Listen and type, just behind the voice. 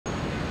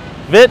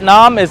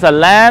Vietnam is a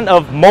land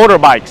of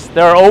motorbikes.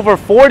 There are over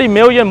 40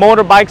 million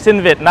motorbikes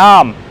in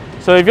Vietnam.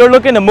 So if you're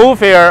looking to move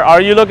here, are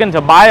you looking to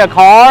buy a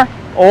car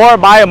or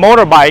buy a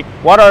motorbike?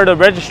 What are the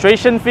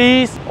registration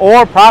fees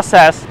or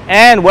process,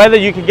 and whether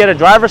you can get a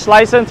driver's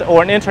license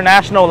or an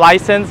international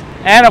license?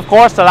 And of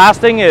course, the last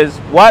thing is,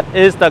 what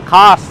is the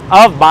cost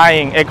of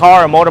buying a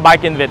car or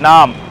motorbike in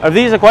Vietnam? If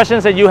these are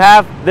questions that you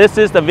have, this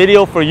is the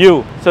video for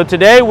you. So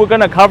today we're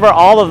going to cover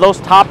all of those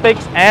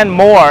topics and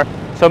more.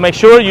 So make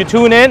sure you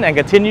tune in and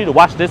continue to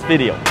watch this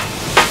video.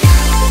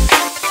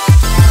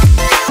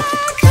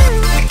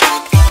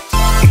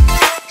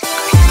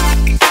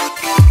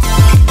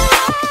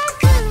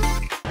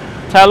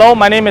 Hello,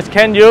 my name is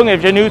Ken Jung.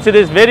 If you're new to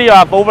this video, I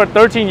have over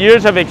 13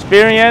 years of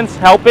experience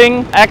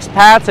helping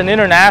expats and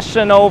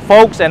international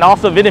folks and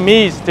also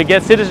Vietnamese to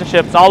get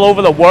citizenships all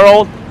over the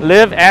world,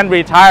 live and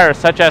retire,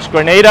 such as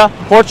Grenada,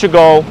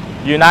 Portugal,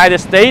 United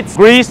States,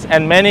 Greece,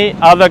 and many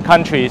other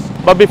countries.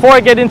 But before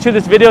I get into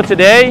this video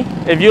today,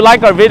 if you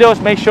like our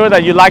videos, make sure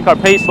that you like our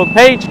Facebook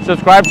page,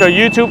 subscribe to our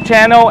YouTube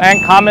channel,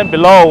 and comment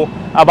below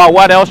about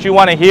what else you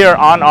want to hear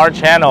on our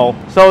channel.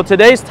 So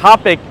today's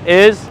topic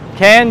is,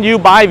 can you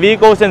buy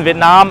vehicles in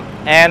Vietnam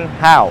and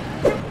how?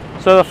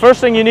 So the first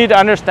thing you need to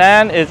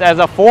understand is, as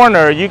a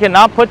foreigner, you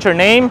cannot put your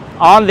name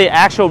on the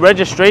actual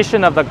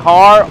registration of the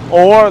car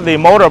or the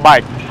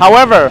motorbike.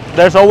 However,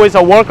 there's always a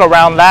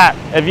workaround that.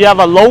 If you have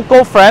a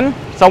local friend,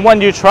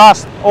 someone you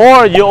trust,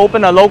 or you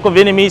open a local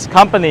Vietnamese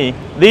company,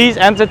 these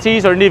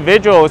entities or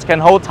individuals can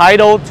hold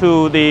title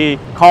to the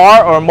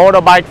car or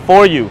motorbike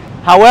for you.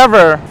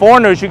 However,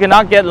 foreigners, you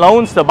cannot get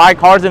loans to buy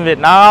cars in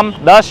Vietnam.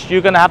 Thus,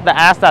 you're going to have to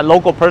ask that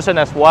local person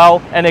as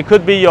well, and it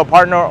could be your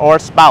partner or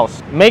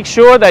spouse. Make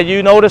sure that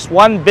you notice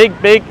one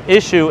big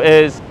issue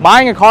is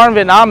buying a car in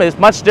Vietnam is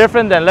much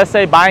different than, let's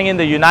say, buying in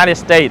the United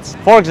States.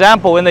 For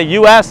example, in the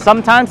US,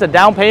 sometimes the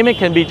down payment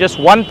can be just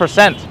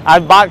 1%.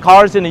 I've bought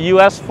cars in the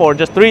US for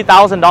just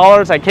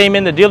 $3,000. I came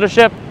in the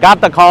dealership,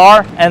 got the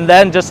car, and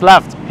then just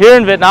left. Here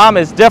in Vietnam,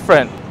 it's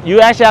different. You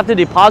actually have to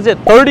deposit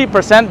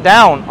 30%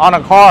 down on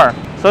a car.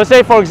 So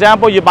say, for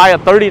example, you buy a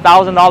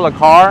 $30,000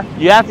 car,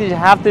 you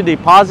have to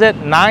deposit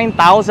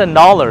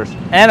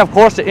 $9,000. And of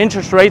course, the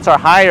interest rates are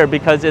higher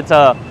because it's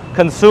a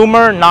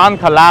consumer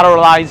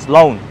non-collateralized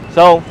loan.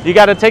 So you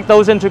got to take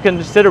those into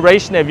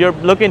consideration if you're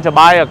looking to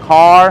buy a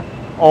car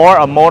or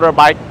a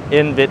motorbike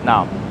in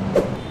Vietnam.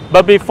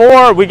 But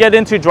before we get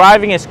into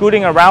driving and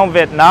scooting around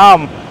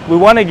Vietnam, we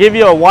want to give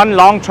you one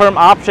long-term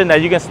option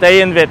that you can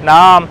stay in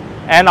Vietnam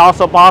and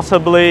also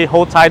possibly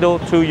hold title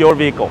to your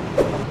vehicle.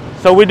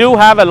 So we do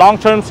have a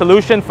long-term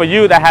solution for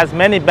you that has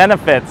many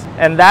benefits,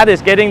 and that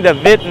is getting the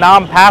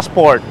Vietnam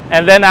passport.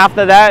 And then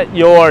after that,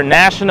 your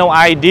national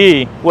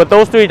ID. With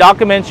those three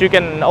documents, you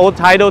can hold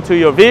title to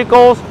your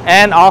vehicles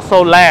and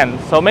also land.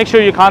 So make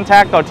sure you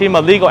contact our team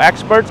of legal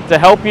experts to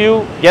help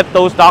you get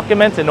those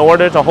documents in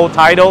order to hold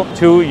title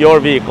to your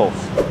vehicles.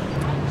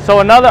 So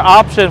another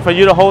option for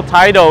you to hold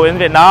title in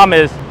Vietnam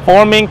is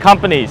forming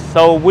companies.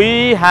 So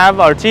we have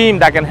our team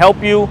that can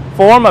help you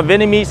form a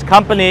Vietnamese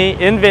company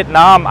in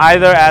Vietnam,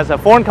 either as a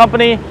foreign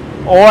company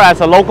or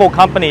as a local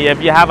company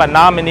if you have a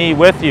nominee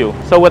with you.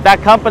 So with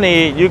that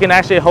company, you can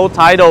actually hold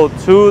title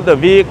to the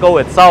vehicle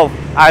itself,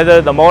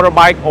 either the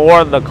motorbike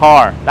or the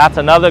car. That's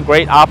another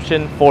great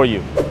option for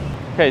you.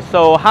 Okay,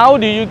 so how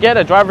do you get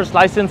a driver's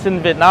license in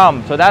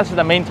Vietnam? So that's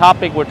the main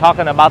topic we're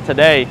talking about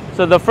today.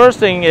 So the first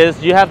thing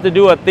is you have to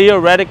do a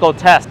theoretical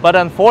test, but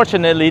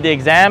unfortunately the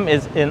exam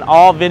is in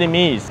all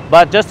Vietnamese.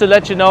 But just to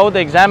let you know, the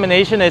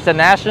examination is a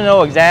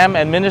national exam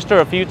administered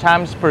a few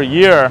times per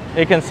year.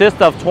 It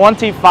consists of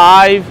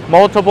 25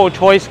 multiple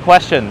choice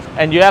questions,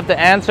 and you have to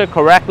answer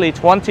correctly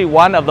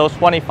 21 of those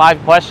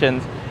 25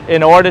 questions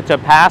in order to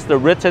pass the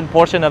written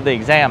portion of the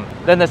exam.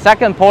 Then the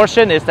second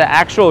portion is the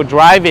actual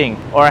driving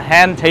or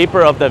hand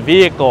taper of the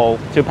vehicle.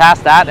 To pass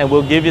that, and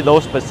we'll give you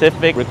those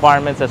specific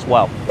requirements as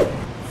well.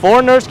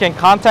 Foreigners can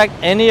contact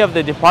any of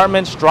the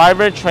department's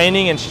driver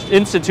training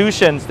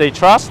institutions they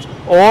trust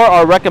or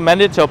are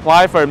recommended to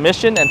apply for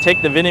admission and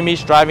take the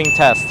Vietnamese driving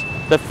test.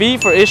 The fee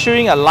for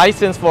issuing a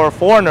license for a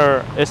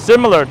foreigner is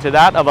similar to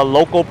that of a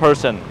local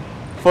person.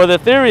 For the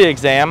theory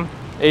exam,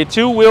 a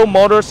two-wheel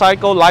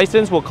motorcycle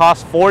license will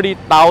cost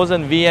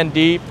 40,000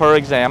 VND per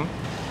exam,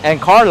 and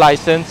car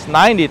license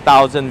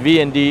 90,000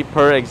 VND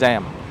per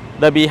exam.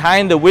 The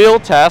behind-the-wheel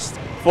test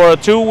for a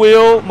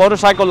two-wheel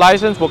motorcycle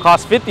license will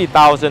cost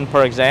 50,000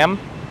 per exam,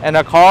 and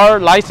a car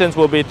license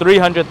will be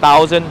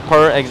 300,000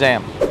 per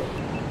exam.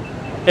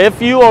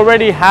 If you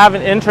already have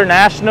an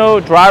international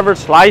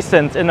driver's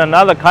license in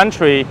another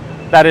country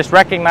that is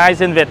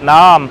recognized in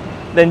Vietnam,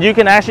 then you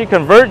can actually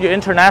convert your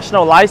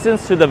international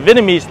license to the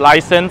Vietnamese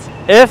license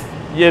if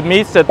it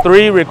meets the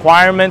three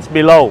requirements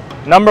below.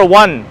 Number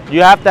one,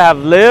 you have to have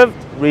lived,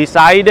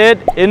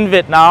 resided in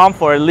Vietnam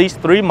for at least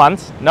 3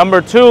 months.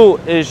 Number two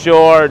is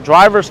your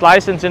driver's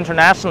license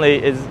internationally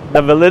is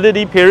the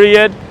validity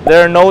period.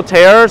 There are no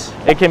tears,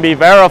 it can be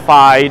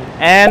verified,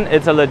 and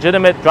it's a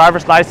legitimate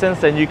driver's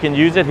license and you can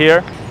use it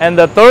here. And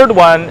the third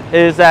one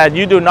is that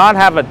you do not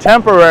have a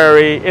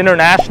temporary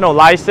international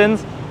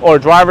license or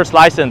driver's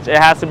license. It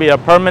has to be a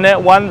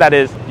permanent one that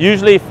is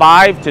usually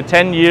 5 to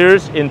 10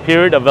 years in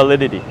period of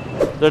validity.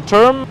 The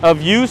term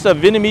of use of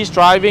Vietnamese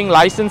driving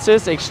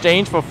licenses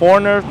exchanged for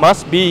foreigners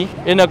must be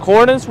in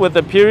accordance with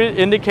the period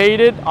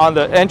indicated on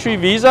the entry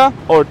visa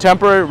or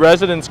temporary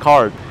residence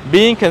card,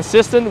 being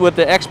consistent with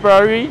the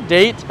expiry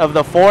date of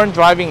the foreign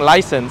driving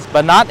license,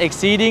 but not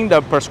exceeding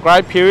the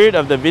prescribed period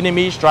of the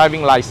Vietnamese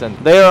driving license.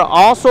 There are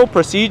also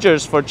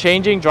procedures for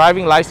changing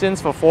driving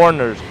license for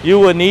foreigners. You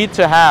will need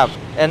to have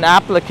an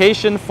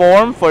application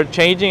form for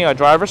changing a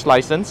driver's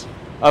license,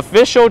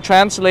 official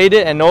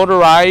translated and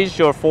notarized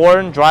your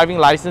foreign driving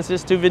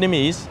licenses to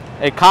Vietnamese,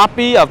 a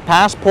copy of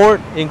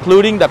passport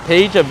including the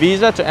page of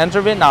visa to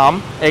enter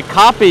Vietnam, a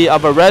copy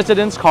of a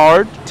residence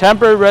card,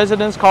 temporary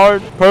residence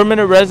card,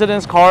 permanent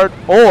residence card,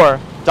 or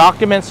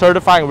document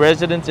certifying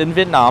residence in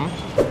Vietnam.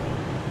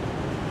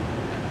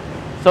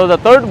 So the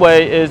third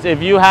way is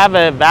if you have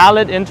a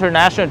valid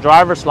international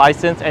driver's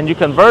license and you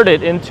convert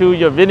it into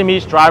your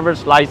Vietnamese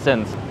driver's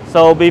license.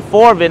 So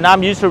before,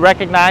 Vietnam used to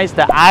recognize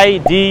the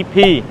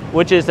IDP,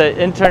 which is an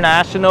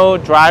international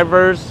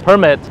driver's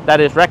permit that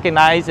is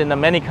recognized in the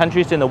many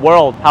countries in the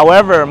world.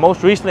 However,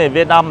 most recently,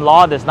 Vietnam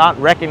law does not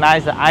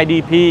recognize the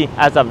IDP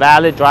as a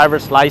valid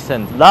driver's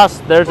license. Thus,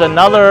 there's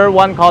another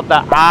one called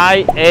the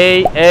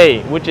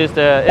IAA, which is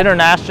the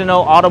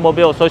International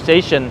Automobile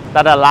Association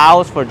that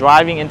allows for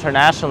driving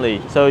internationally.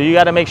 So you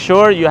got to make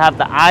sure you have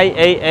the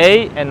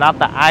IAA and not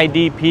the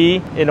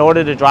IDP in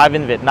order to drive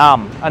in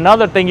Vietnam.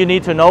 Another thing you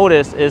need to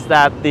notice is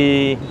that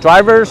the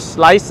driver's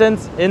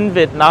license in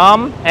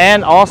Vietnam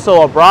and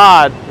also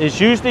abroad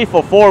is usually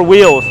for 4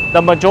 wheels.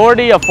 The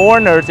majority of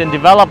foreigners in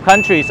developed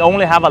countries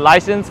only have a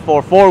license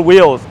for 4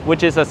 wheels,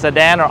 which is a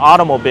sedan or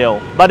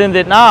automobile. But in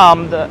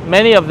Vietnam,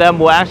 many of them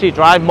will actually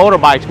drive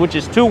motorbikes, which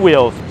is 2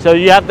 wheels. So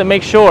you have to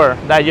make sure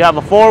that you have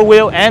a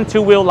 4-wheel and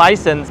 2-wheel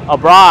license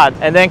abroad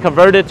and then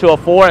convert it to a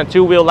 4 and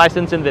 2-wheel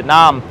license in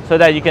Vietnam so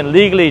that you can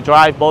legally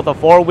drive both a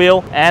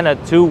 4-wheel and a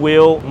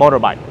 2-wheel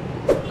motorbike.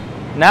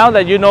 Now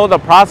that you know the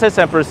process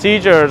and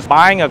procedures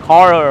buying a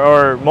car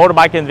or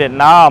motorbike in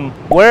Vietnam,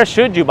 where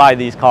should you buy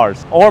these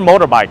cars or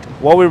motorbike?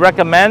 What we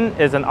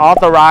recommend is an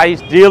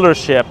authorized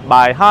dealership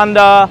by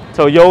Honda,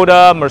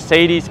 Toyota,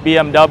 Mercedes,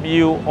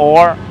 BMW,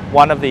 or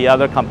one of the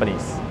other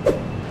companies.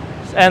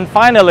 And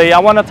finally, I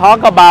want to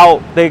talk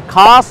about the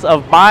cost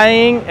of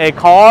buying a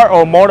car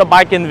or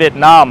motorbike in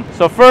Vietnam.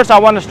 So first, I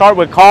want to start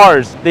with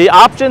cars. The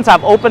options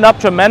have opened up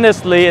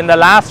tremendously in the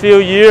last few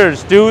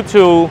years due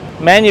to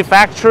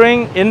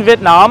manufacturing in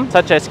Vietnam,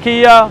 such as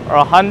Kia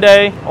or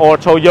Hyundai or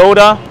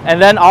Toyota,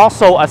 and then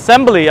also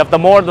assembly of the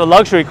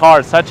luxury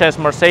cars, such as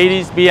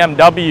Mercedes,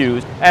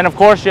 BMWs, and of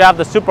course you have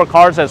the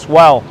supercars as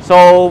well.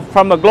 So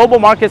from a global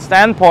market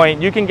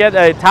standpoint, you can get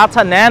a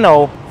Tata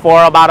Nano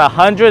for about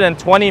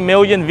 120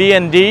 million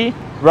VND,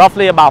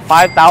 roughly about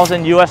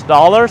 5,000 US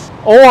dollars,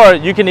 or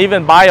you can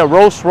even buy a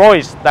Rolls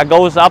Royce that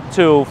goes up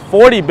to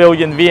 40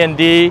 billion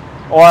VND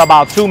or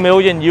about 2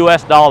 million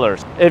US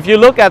dollars. If you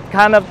look at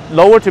kind of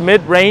lower to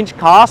mid-range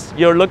costs,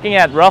 you're looking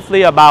at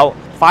roughly about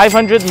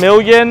 500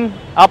 million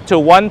up to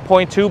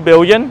 1.2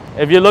 billion.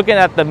 If you're looking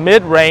at the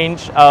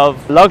mid-range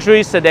of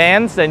luxury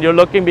sedans, then you're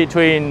looking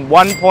between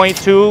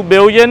 1.2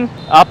 billion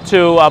up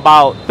to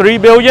about 3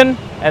 billion.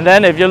 And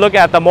then if you look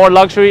at the more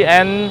luxury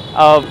end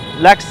of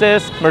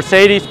Lexus,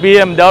 Mercedes,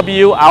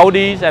 BMW,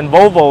 Audis, and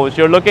Volvos,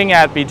 you're looking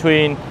at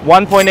between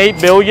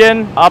 1.8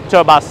 billion up to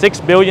about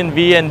 6 billion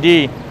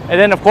VND. And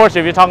then of course,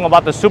 if you're talking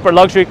about the super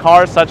luxury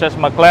cars such as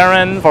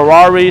McLaren,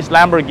 Ferraris,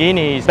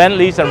 Lamborghinis,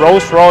 Bentleys, and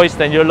Rolls-Royce,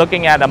 then you're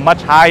looking at a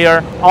much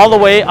higher, all the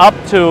way up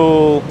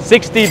to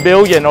 60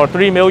 billion or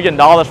 $3 million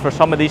for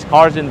some of these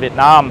cars in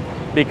Vietnam,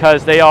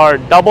 because they are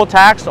double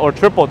taxed or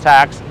triple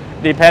taxed,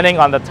 depending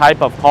on the type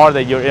of car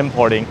that you're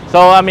importing.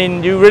 So, I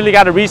mean, you really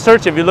got to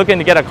research if you're looking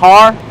to get a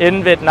car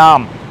in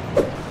Vietnam.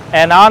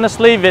 And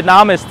honestly,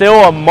 Vietnam is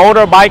still a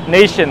motorbike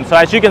nation. So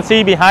as you can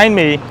see behind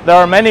me, there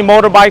are many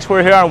motorbikes.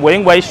 We're here on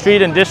Nguyen Huay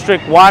Street in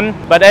District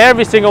 1, but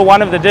every single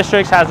one of the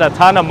districts has a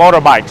ton of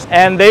motorbikes.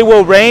 And they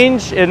will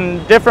range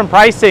in different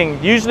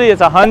pricing. Usually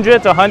it's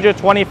 100 to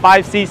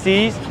 125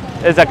 cc's.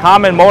 Is a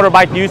common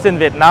motorbike used in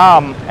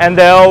Vietnam, and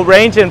they'll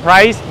range in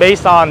price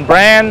based on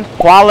brand,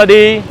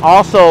 quality,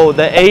 also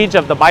the age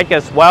of the bike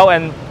as well.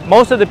 And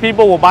most of the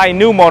people will buy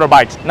new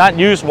motorbikes, not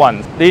used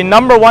ones. The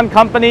 #1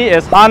 company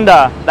is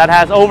Honda, that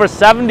has over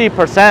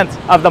 70%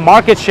 of the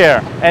market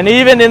share. And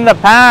even in the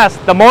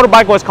past, the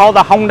motorbike was called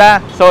a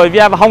Honda. So if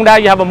you have a Honda,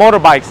 you have a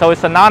motorbike. So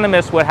it's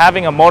synonymous with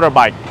having a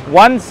motorbike.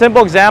 One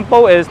simple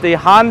example is the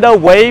Honda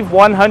Wave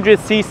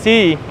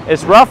 100cc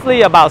is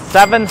roughly about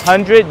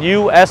 700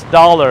 US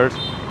dollars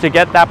to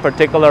get that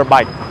particular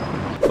bike.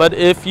 But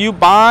if you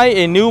buy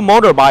a new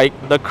motorbike,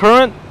 the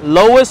current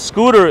lowest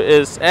scooter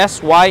is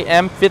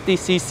SYM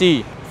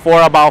 50cc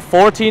for about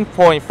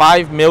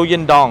 14.5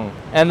 million dong.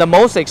 And the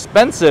most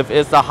expensive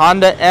is the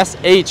Honda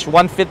SH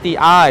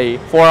 150i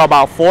for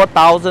about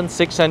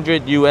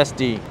 4,600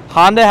 USD.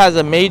 Honda has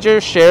a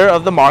major share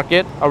of the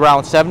market,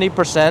 around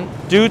 70%,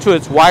 due to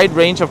its wide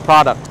range of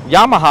products.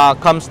 Yamaha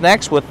comes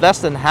next with less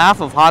than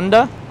half of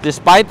Honda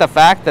despite the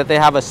fact that they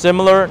have a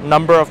similar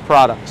number of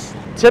products.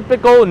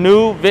 Typical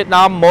new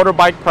Vietnam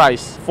motorbike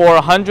price for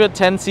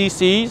 110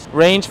 cc's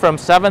range from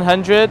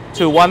 700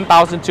 to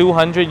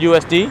 1,200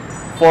 USD.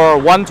 For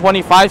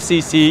 125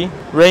 cc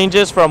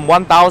ranges from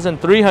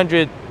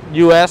 1,300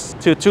 US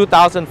to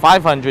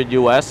 2,500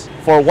 US.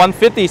 For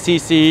 150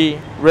 cc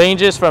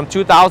ranges from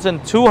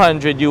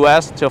 2,200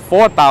 US to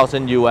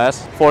 4,000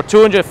 US. For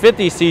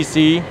 250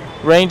 cc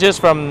ranges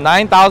from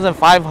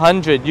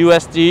 9,500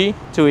 USD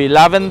to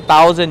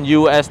 11,000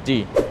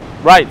 USD.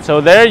 Right, so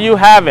there you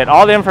have it,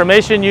 all the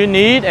information you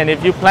need. And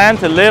if you plan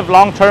to live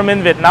long-term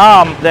in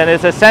Vietnam, then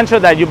it's essential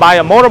that you buy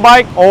a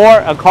motorbike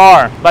or a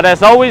car. But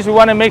as always, we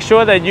want to make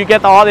sure that you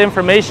get all the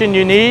information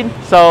you need.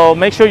 So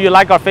make sure you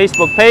like our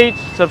Facebook page,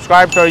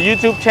 subscribe to our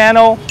YouTube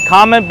channel,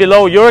 comment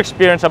below your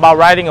experience about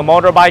riding a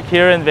motorbike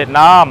here in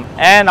Vietnam,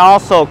 and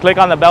also click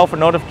on the bell for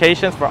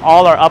notifications for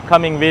all our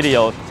upcoming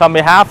videos. So on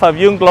behalf of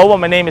Duong Global,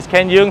 my name is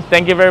Ken Duong.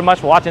 Thank you very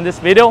much for watching this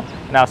video,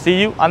 and I'll see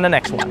you on the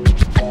next one.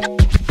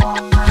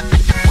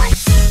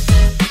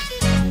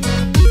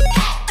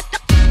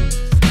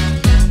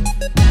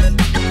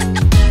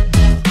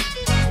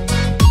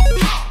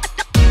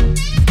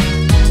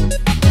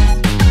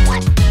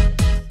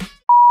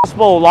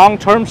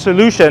 Long-term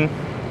solution.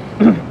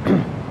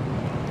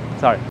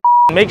 Sorry.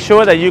 Make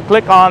sure that you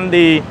click on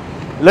the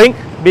link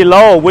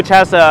below, which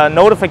has a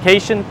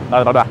notification.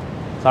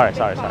 Sorry.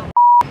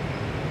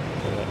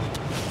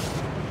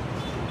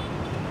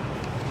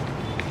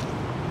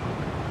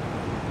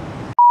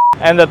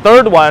 And the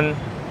third one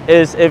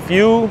is if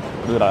you,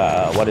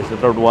 what is the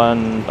third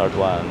one?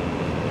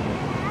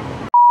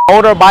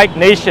 Motorbike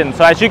Nation.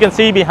 So as you can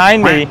see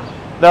behind me,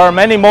 there are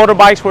many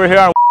motorbikes. We're here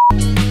on